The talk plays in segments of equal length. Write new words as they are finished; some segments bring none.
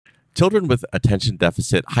Children with attention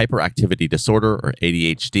deficit hyperactivity disorder, or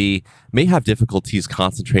ADHD, may have difficulties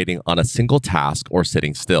concentrating on a single task or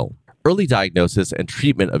sitting still. Early diagnosis and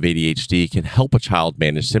treatment of ADHD can help a child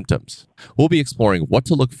manage symptoms. We'll be exploring what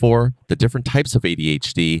to look for, the different types of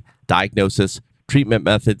ADHD, diagnosis, treatment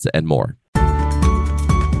methods, and more.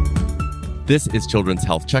 This is Children's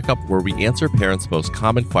Health Checkup, where we answer parents' most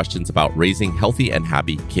common questions about raising healthy and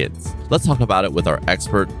happy kids. Let's talk about it with our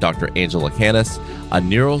expert, Dr. Angela Canis, a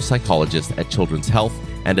neuropsychologist at Children's Health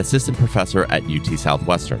and assistant professor at UT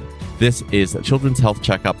Southwestern. This is Children's Health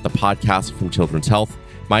Checkup, the podcast from Children's Health.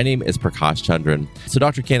 My name is Prakash Chandran. So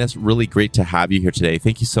Dr. Canis, really great to have you here today.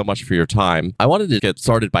 Thank you so much for your time. I wanted to get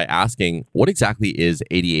started by asking, what exactly is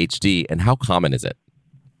ADHD and how common is it?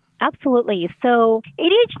 Absolutely. So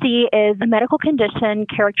ADHD is a medical condition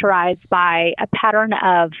characterized by a pattern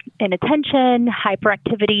of inattention,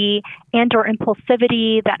 hyperactivity, and or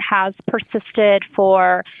impulsivity that has persisted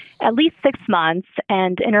for at least 6 months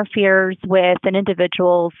and interferes with an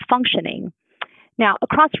individual's functioning. Now,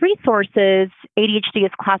 across resources, ADHD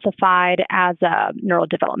is classified as a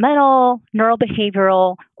neurodevelopmental,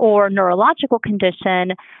 neurobehavioral, or neurological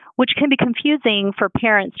condition, which can be confusing for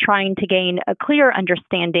parents trying to gain a clear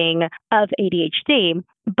understanding of ADHD.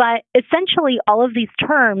 But essentially, all of these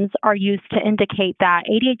terms are used to indicate that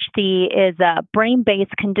ADHD is a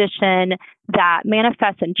brain-based condition that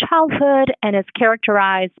manifests in childhood and is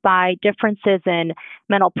characterized by differences in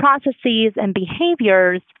mental processes and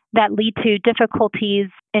behaviors that lead to difficulties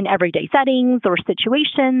in everyday settings or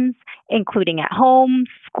situations, including at home,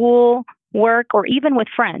 school, work, or even with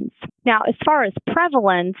friends. Now, as far as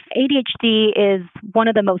prevalence, ADHD is one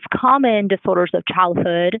of the most common disorders of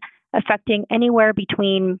childhood, affecting anywhere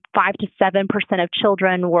between 5 to 7% of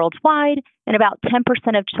children worldwide and about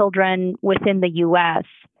 10% of children within the U.S.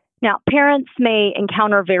 Now, parents may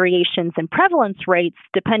encounter variations in prevalence rates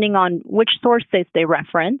depending on which sources they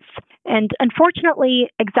reference. And unfortunately,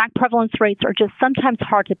 exact prevalence rates are just sometimes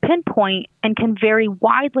hard to pinpoint and can vary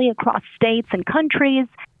widely across states and countries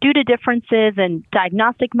due to differences in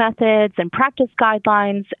diagnostic methods and practice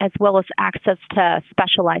guidelines, as well as access to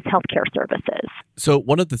specialized healthcare services. So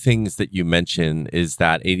one of the things that you mentioned is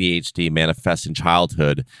that ADHD manifests in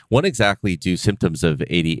childhood. When exactly do symptoms of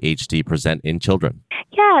ADHD present in children?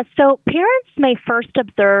 Yeah, so parents may first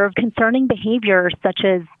observe concerning behaviors such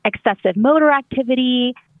as excessive motor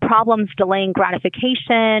activity, problems delaying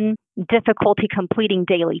gratification, difficulty completing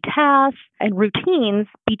daily tasks and routines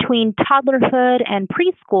between toddlerhood and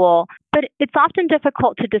preschool, but it's often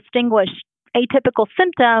difficult to distinguish atypical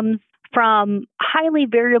symptoms from highly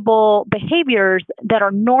variable behaviors that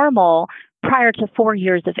are normal prior to 4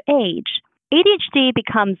 years of age. ADHD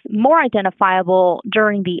becomes more identifiable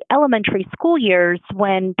during the elementary school years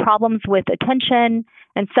when problems with attention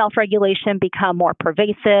and self-regulation become more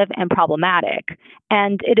pervasive and problematic.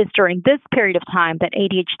 And it is during this period of time that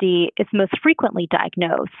ADHD is most frequently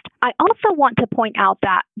diagnosed. I also want to point out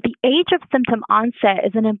that the age of symptom onset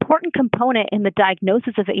is an important component in the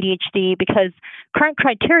diagnosis of ADHD because current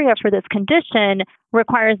criteria for this condition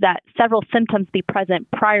requires that several symptoms be present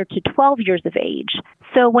prior to 12 years of age.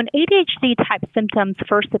 So when ADHD-type symptoms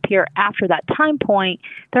first appear after that time point,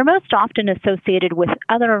 they're most often associated with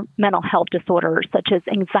other mental health disorders such as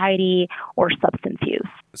anxiety or substance use.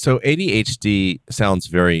 So ADHD sounds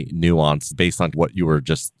very nuanced based on what you were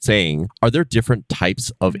just saying. Are there different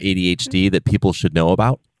types of ADHD that people should know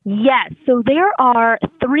about? Yes. So there are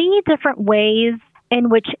 3 different ways in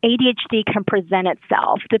which ADHD can present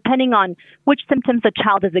itself, depending on which symptoms a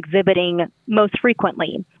child is exhibiting most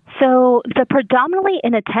frequently. So the predominantly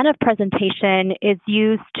inattentive presentation is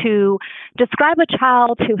used to describe a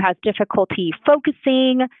child who has difficulty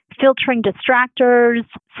focusing, filtering distractors,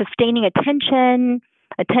 sustaining attention,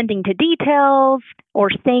 attending to details, or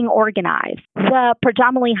staying organized. The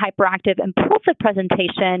predominantly hyperactive impulsive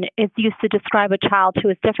presentation is used to describe a child who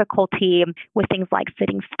has difficulty with things like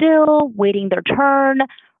sitting still, waiting their turn,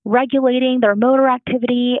 regulating their motor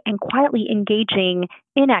activity, and quietly engaging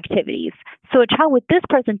in activities. So a child with this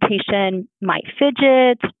presentation might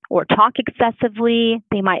fidget or talk excessively,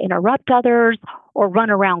 they might interrupt others, or run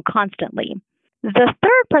around constantly. The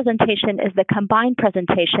third presentation is the combined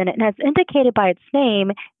presentation, and as indicated by its name,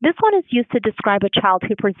 this one is used to describe a child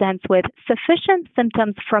who presents with sufficient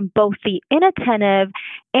symptoms from both the inattentive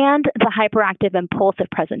and the hyperactive impulsive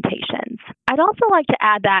presentations. I'd also like to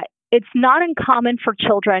add that it's not uncommon for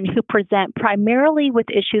children who present primarily with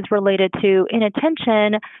issues related to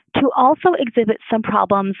inattention to also exhibit some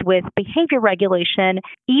problems with behavior regulation,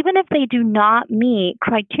 even if they do not meet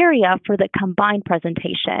criteria for the combined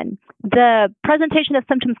presentation. The presentation of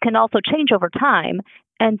symptoms can also change over time,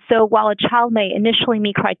 And so while a child may initially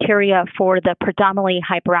meet criteria for the predominantly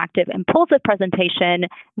hyperactive impulsive presentation,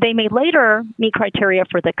 they may later meet criteria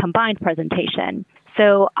for the combined presentation.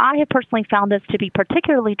 So I have personally found this to be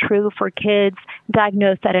particularly true for kids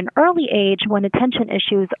diagnosed at an early age when attention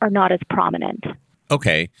issues are not as prominent.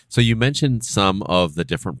 Okay, so you mentioned some of the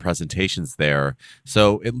different presentations there.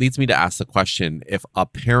 So it leads me to ask the question, if a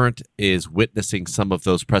parent is witnessing some of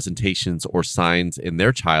those presentations or signs in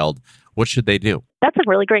their child, what should they do? That's a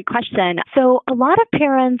really great question. So a lot of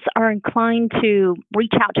parents are inclined to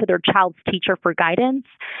reach out to their child's teacher for guidance.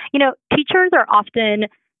 Teachers are often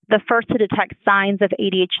the first to detect signs of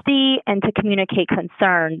ADHD and to communicate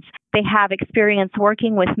concerns. They have experience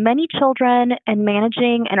working with many children and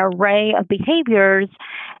managing an array of behaviors,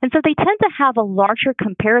 and so they tend to have a larger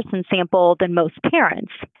comparison sample than most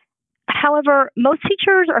parents. However, most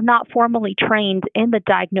teachers are not formally trained in the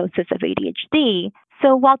diagnosis of ADHD,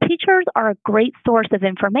 so while teachers are a great source of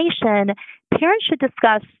information, parents should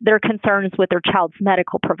discuss their concerns with their child's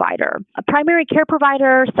medical provider. A primary care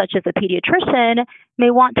provider, such as a pediatrician, may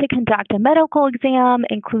want to conduct a medical exam,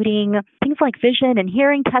 including things like vision and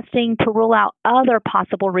hearing testing to rule out other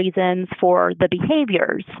possible reasons for the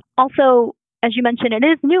behaviors. Also, as you mentioned, it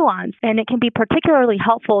is nuanced, and it can be particularly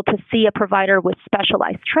helpful to see a provider with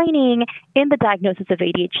specialized training in the diagnosis of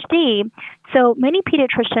ADHD. So many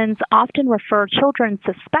pediatricians often refer children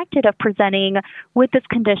suspected of presenting with this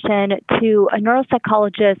condition to a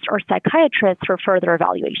neuropsychologist or psychiatrist for further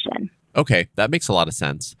evaluation. Okay, that makes a lot of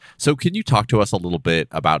sense. So can you talk to us a little bit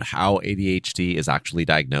about how ADHD is actually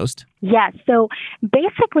diagnosed? Yes. So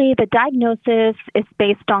basically, the diagnosis is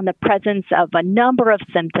based on the presence of a number of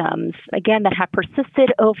symptoms, again, that have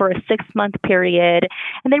persisted over a 6-month period.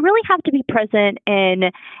 And they really have to be present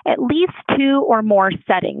in at least 2 or more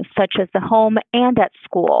settings, such as the home and at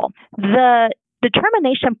school. The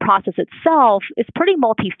determination process itself is pretty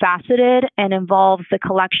multifaceted and involves the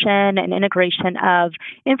collection and integration of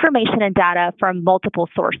information and data from multiple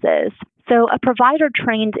sources. So a provider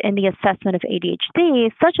trained in the assessment of ADHD,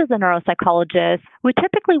 such as a neuropsychologist, would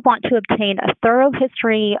typically want to obtain a thorough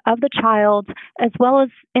history of the child, as well as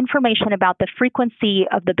information about the frequency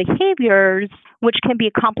of the behaviors, which can be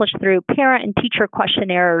accomplished through parent and teacher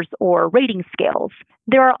questionnaires or rating scales.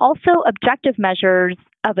 There are also objective measures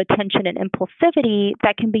of attention and impulsivity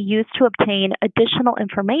that can be used to obtain additional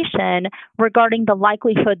information regarding the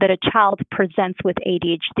likelihood that a child presents with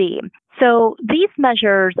ADHD. So these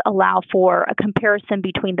measures allow for a comparison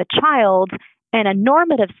between the child and a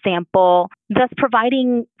normative sample, thus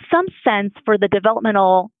providing some sense for the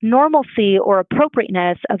developmental normalcy or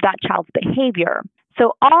appropriateness of that child's behavior.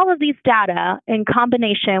 So all of these data, in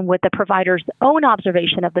combination with the provider's own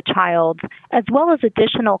observation of the child, as well as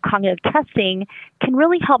additional cognitive testing, can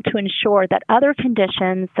really help to ensure that other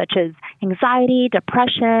conditions such as anxiety,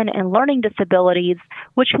 depression, and learning disabilities,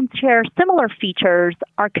 which can share similar features,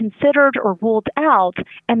 are considered or ruled out,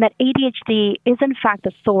 and that ADHD is in fact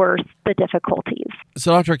the source of the difficulties.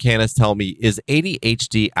 So Dr. Canis, tell me, is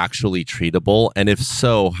ADHD actually treatable? And if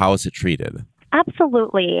so, how is it treated?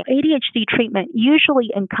 Absolutely. ADHD treatment usually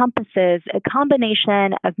encompasses a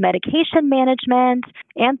combination of medication management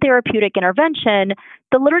and therapeutic intervention.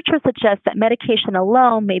 The literature suggests that medication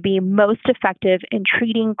alone may be most effective in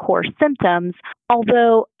treating core symptoms,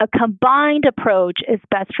 although a combined approach is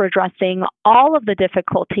best for addressing all of the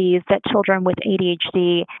difficulties that children with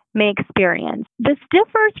ADHD may experience. This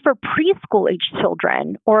differs for preschool-age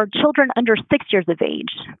children or children under 6 years of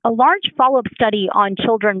age. A large follow-up study on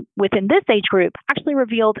children within this age group actually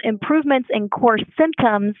revealed improvements in core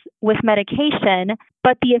symptoms with medication,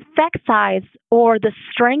 but the effect size or the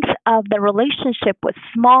strength of the relationship was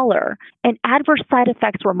smaller and adverse side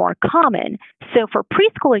effects were more common. So for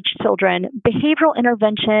preschool-age children, behavioral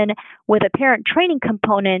intervention with a parent training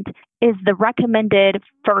component is the recommended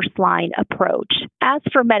first-line approach. As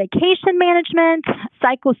for medication management,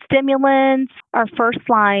 psychostimulants are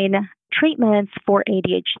first-line treatments for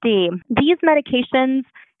ADHD. These medications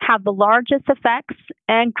have the largest effects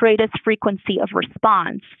and greatest frequency of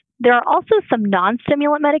response. There are also some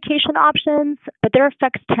non-stimulant medication options, but their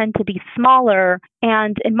effects tend to be smaller.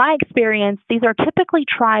 And in my experience, these are typically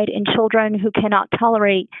tried in children who cannot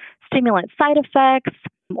tolerate stimulant side effects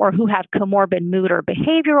or who have comorbid mood or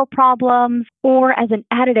behavioral problems, or as an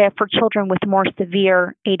additive for children with more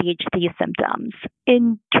severe ADHD symptoms.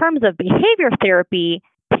 In terms of behavior therapy,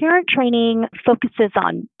 parent training focuses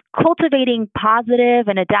on cultivating positive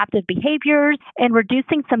and adaptive behaviors and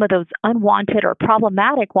reducing some of those unwanted or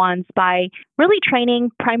problematic ones by really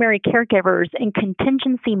training primary caregivers in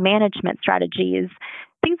contingency management strategies.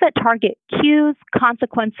 things that target cues,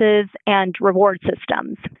 consequences, and reward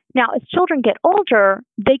systems. Now, as children get older,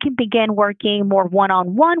 they can begin working more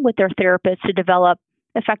one-on-one with their therapist to develop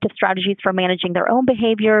effective strategies for managing their own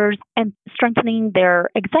behaviors and strengthening their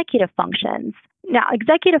executive functions. Now,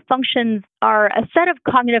 executive functions are a set of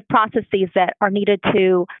cognitive processes that are needed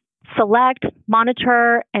to select,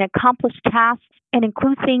 monitor, and accomplish tasks and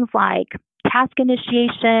include things like task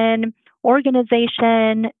initiation,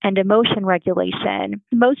 organization, and emotion regulation.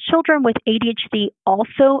 Most children with ADHD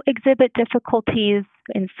also exhibit difficulties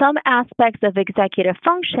in some aspects of executive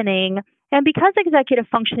functioning. And because executive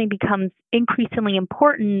functioning becomes increasingly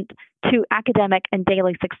important to academic and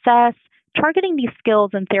daily success, targeting these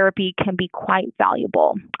skills in therapy can be quite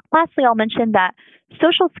valuable. Lastly, I'll mention that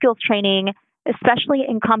social skills training, especially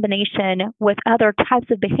in combination with other types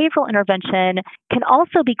of behavioral intervention, can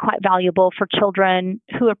also be quite valuable for children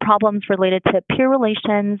who have problems related to peer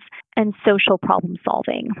relations and social problem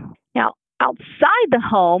solving. Now, outside the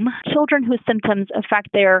home, children whose symptoms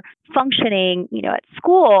affect their functioning, at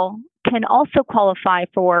school can also qualify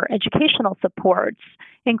for educational supports,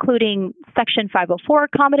 including Section 504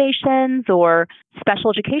 accommodations or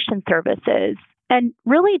special education services. And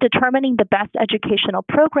really determining the best educational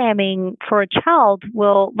programming for a child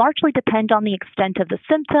will largely depend on the extent of the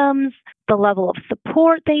symptoms, the level of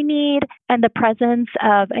support they need, and the presence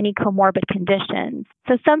of any comorbid conditions.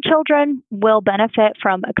 So some children will benefit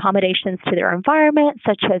from accommodations to their environment,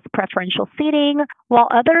 such as preferential seating, while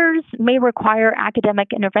others may require academic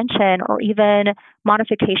intervention or even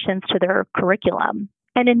modifications to their curriculum.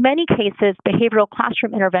 And in many cases, behavioral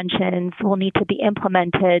classroom interventions will need to be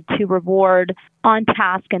implemented to reward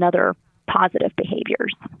on-task and other positive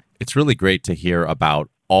behaviors. It's really great to hear about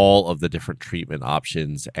all of the different treatment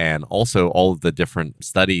options and also all of the different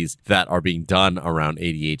studies that are being done around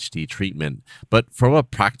ADHD treatment. But from a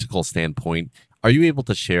practical standpoint, are you able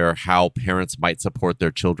to share how parents might support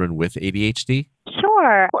their children with ADHD?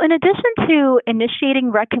 Sure. Well, in addition to initiating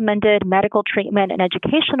recommended medical treatment and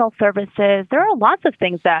educational services, there are lots of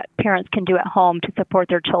things that parents can do at home to support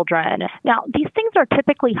their children. Now, these things are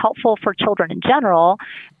typically helpful for children in general,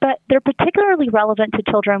 but they're particularly relevant to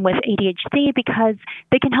children with ADHD because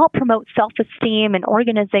they can help promote self-esteem and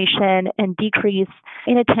organization and decrease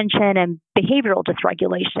inattention and behavioral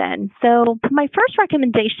dysregulation. So my first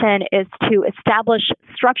recommendation is to establish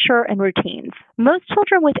structure and routines. Most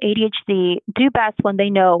children with ADHD do best when they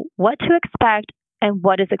know what to expect and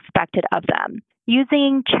what is expected of them.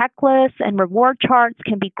 Using checklists and reward charts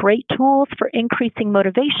can be great tools for increasing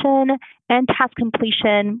motivation and task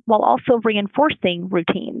completion while also reinforcing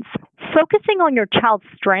routines. Focusing on your child's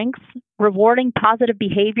strengths, rewarding positive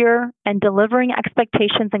behavior, and delivering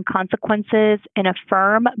expectations and consequences in a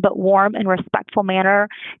firm but warm and respectful manner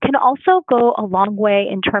can also go a long way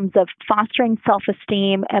in terms of fostering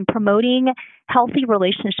self-esteem and promoting healthy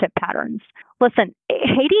relationship patterns. Listen,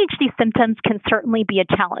 ADHD symptoms can certainly be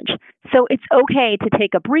a challenge, so it's okay to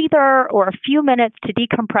take a breather or a few minutes to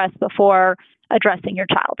decompress before addressing your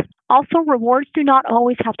child. Also, rewards do not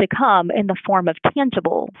always have to come in the form of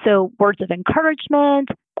tangible. So words of encouragement,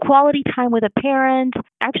 quality time with a parent,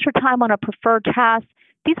 extra time on a preferred task,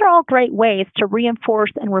 these are all great ways to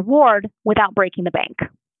reinforce and reward without breaking the bank.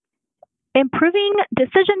 Improving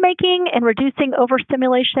decision-making and reducing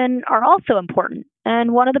overstimulation are also important.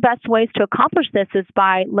 And one of the best ways to accomplish this is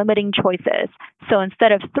by limiting choices. So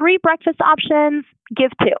instead of 3 breakfast options,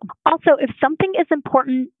 give 2. Also, if something is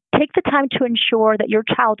important, take the time to ensure that your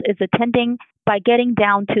child is attending by getting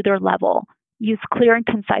down to their level. Use clear and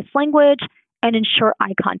concise language and ensure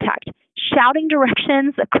eye contact. Shouting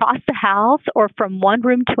directions across the house or from one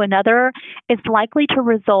room to another is likely to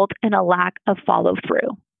result in a lack of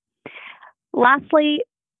follow-through. Lastly,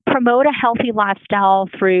 promote a healthy lifestyle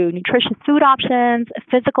through nutritious food options,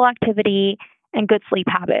 physical activity, and good sleep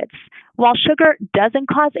habits. While sugar doesn't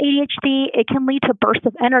cause ADHD, it can lead to bursts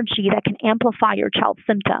of energy that can amplify your child's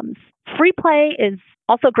symptoms. Free play is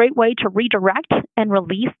also a great way to redirect and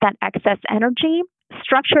release that excess energy.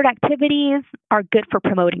 Structured activities are good for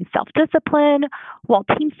promoting self-discipline, while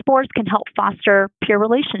team sports can help foster peer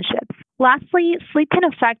relationships. Lastly, sleep can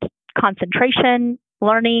affect concentration,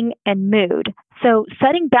 learning, and mood. So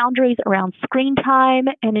setting boundaries around screen time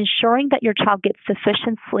and ensuring that your child gets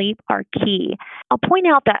sufficient sleep are key. I'll point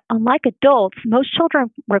out that unlike adults, most children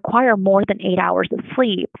require more than 8 hours of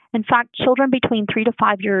sleep. In fact, children between 3 to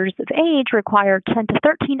 5 years of age require 10 to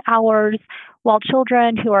 13 hours, while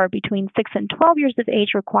children who are between 6 and 12 years of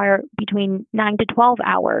age require between 9 to 12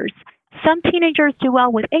 hours. Some teenagers do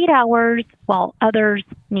well with 8 hours, while others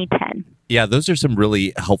need 10. Yeah, those are some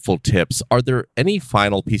really helpful tips. Are there any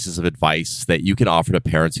final pieces of advice that you can offer to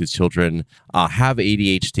parents whose children have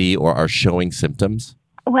ADHD or are showing symptoms?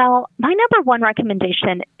 Well, my number one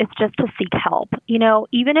recommendation is just to seek help.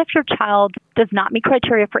 Even if your child does not meet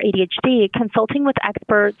criteria for ADHD, consulting with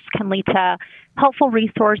experts can lead to helpful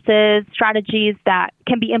resources, strategies that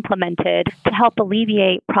can be implemented to help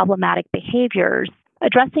alleviate problematic behaviors.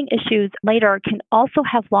 Addressing issues later can also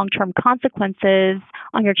have long-term consequences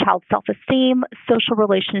on your child's self-esteem, social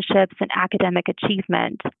relationships, and academic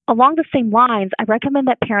achievement. Along the same lines, I recommend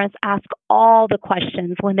that parents ask all the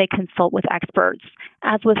questions when they consult with experts.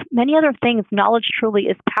 As with many other things, knowledge truly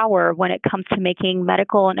is power when it comes to making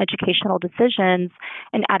medical and educational decisions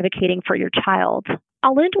and advocating for your child.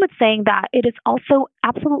 I'll end with saying that it is also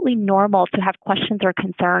absolutely normal to have questions or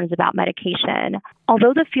concerns about medication.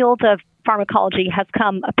 Although the field of pharmacology has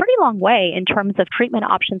come a pretty long way in terms of treatment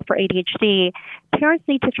options for ADHD, parents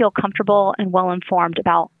need to feel comfortable and well-informed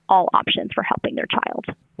about all options for helping their child.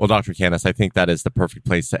 Well, Dr. Canis, I think that is the perfect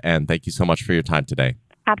place to end. Thank you so much for your time today.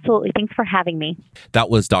 Absolutely. Thanks for having me.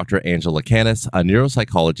 That was Dr. Angela Canis, a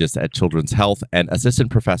neuropsychologist at Children's Health and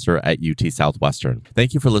assistant professor at UT Southwestern.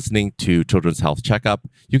 Thank you for listening to Children's Health Checkup.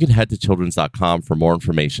 You can head to children's.com for more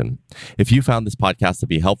information. If you found this podcast to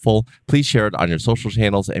be helpful, please share it on your social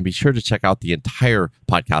channels and be sure to check out the entire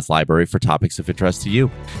podcast library for topics of interest to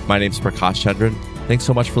you. My name is Prakash Chandran. Thanks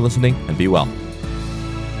so much for listening and be well.